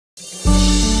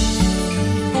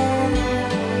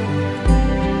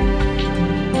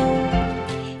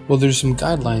Well, there's some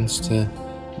guidelines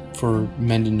for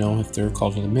men to know if they're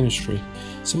called to the ministry.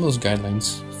 Some of those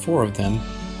guidelines, 4 of them,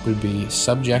 would be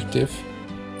subjective,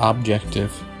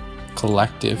 objective,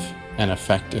 collective, and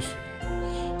effective.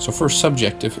 So first,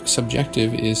 subjective.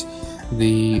 Subjective is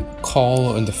the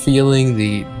call and the feeling,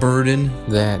 the burden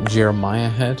that Jeremiah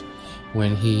had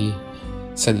when he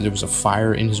said that there was a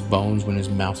fire in his bones when his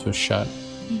mouth was shut,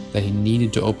 that he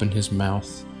needed to open his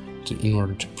mouth in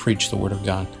order to preach the Word of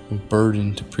God, a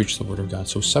burden to preach the Word of God.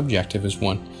 So subjective is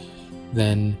one.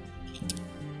 Then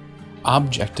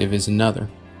objective is another.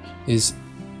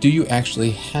 Do you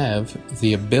actually have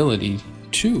the ability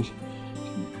to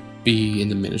be in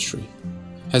the ministry?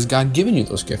 Has God given you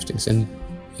those giftings?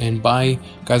 And by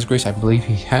God's grace, I believe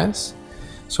He has.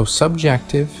 So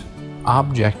subjective,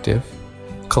 objective,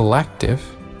 collective.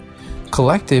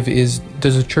 Collective is,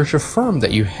 does the church affirm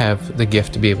that you have the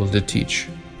gift to be able to teach?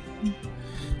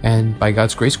 And by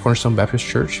God's grace, Cornerstone Baptist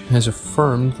Church has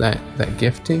affirmed that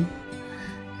gifting.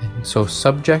 And so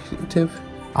subjective,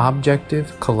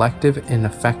 objective, collective, and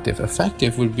effective.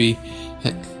 Effective would be,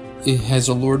 has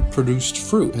the Lord produced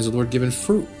fruit? Has the Lord given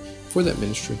fruit for that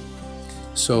ministry?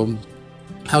 So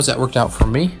how's that worked out for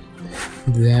me?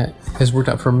 That has worked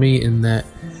out for me in that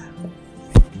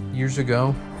years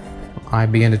ago, I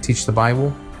began to teach the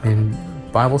Bible in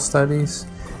Bible studies,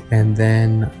 and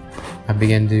then I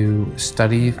began to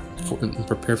study and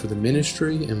prepare for the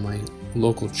ministry in my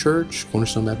local church,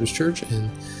 Cornerstone Baptist Church, and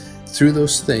through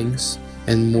those things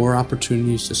and more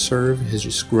opportunities to serve has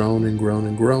just grown and grown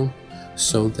and grown,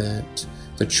 so that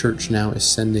the church now is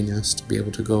sending us to be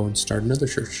able to go and start another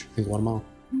church in Guatemala.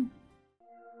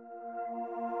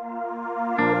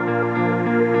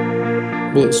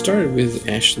 Well, it started with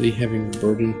Ashley having the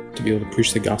burden to be able to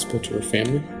preach the gospel to her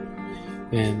family,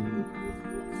 and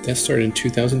that started in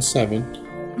 2007.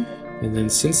 And then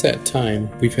since that time,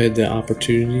 we've had the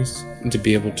opportunities to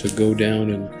be able to go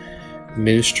down and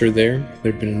minister there.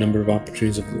 There have been a number of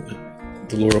opportunities of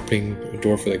the Lord opening a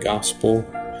door for the gospel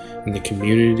in the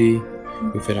community.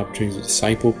 We've had opportunities to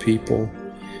disciple people.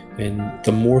 And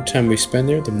the more time we spend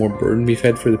there, the more burden we've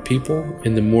had for the people,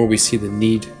 and the more we see the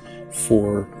need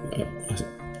for a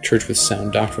church with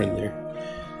sound doctrine there.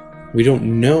 We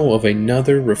don't know of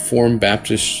another Reformed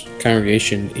Baptist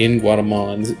congregation in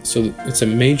Guatemala, and so it's a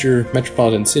major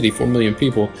metropolitan city, 4 million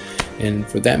people, and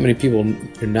for that many people,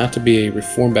 there not to be a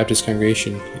Reformed Baptist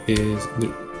congregation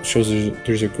shows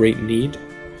there's a great need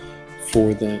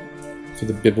for the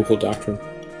biblical doctrine.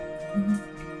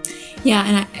 Yeah,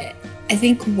 and I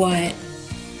think what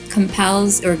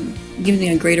compels or gives me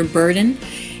a greater burden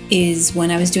is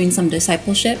when I was doing some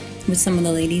discipleship with some of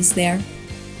the ladies there,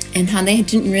 and how they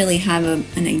didn't really have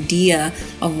an idea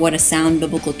of what a sound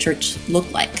biblical church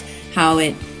looked like. How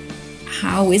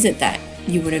is it that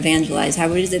you would evangelize?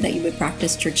 How is it that you would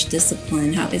practice church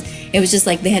discipline? It was just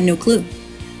like they had no clue.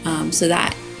 So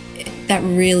that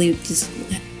really just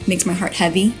makes my heart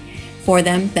heavy for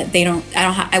them, that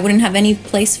I wouldn't have any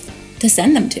place to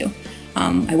send them to.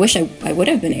 I wish I would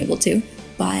have been able to,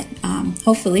 but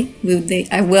hopefully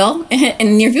I will in the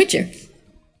near future.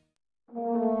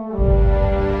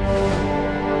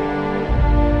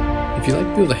 If you'd like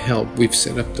to be able to help, we've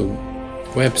set up the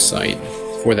website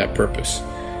for that purpose.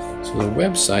 So the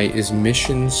website is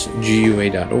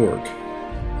missionsgua.org,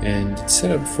 and it's set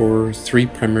up for 3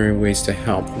 primary ways to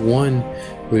help. One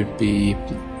would be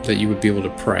that you would be able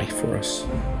to pray for us.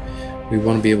 We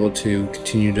want to be able to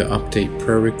continue to update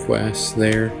prayer requests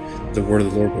there. The word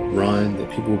of the Lord will run, that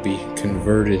people will be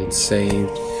converted and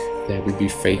saved, that we'd be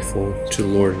faithful to the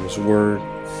Lord and His Word.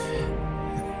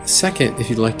 Second,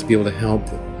 if you'd like to be able to help,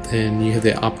 then you have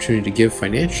the opportunity to give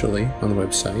financially on the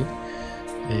website,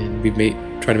 and we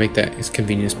try to make that as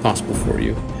convenient as possible for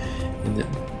you.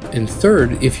 And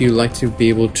third, if you'd like to be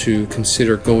able to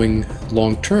consider going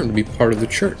long-term to be part of the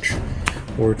church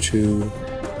or to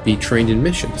be trained in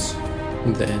missions,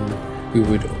 then we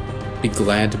would be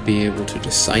glad to be able to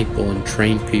disciple and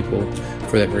train people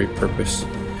for that very purpose.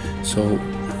 So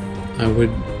I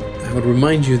would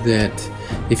remind you that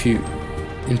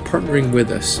in partnering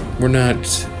with us, we're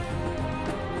not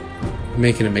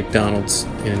making a McDonald's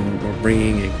and we're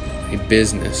bringing a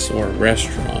business or a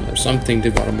restaurant or something to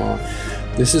Guatemala.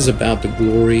 This is about the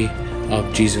glory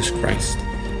of Jesus Christ.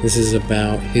 This is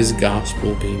about His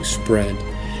gospel being spread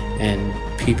and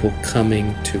people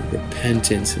coming to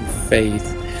repentance and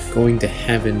faith, going to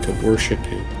heaven to worship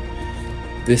Him.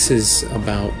 This is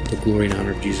about the glory and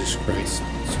honor of Jesus Christ.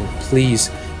 So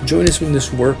please join us in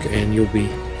this work, and you'll be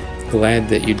glad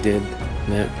that you did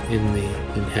that in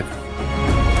heaven.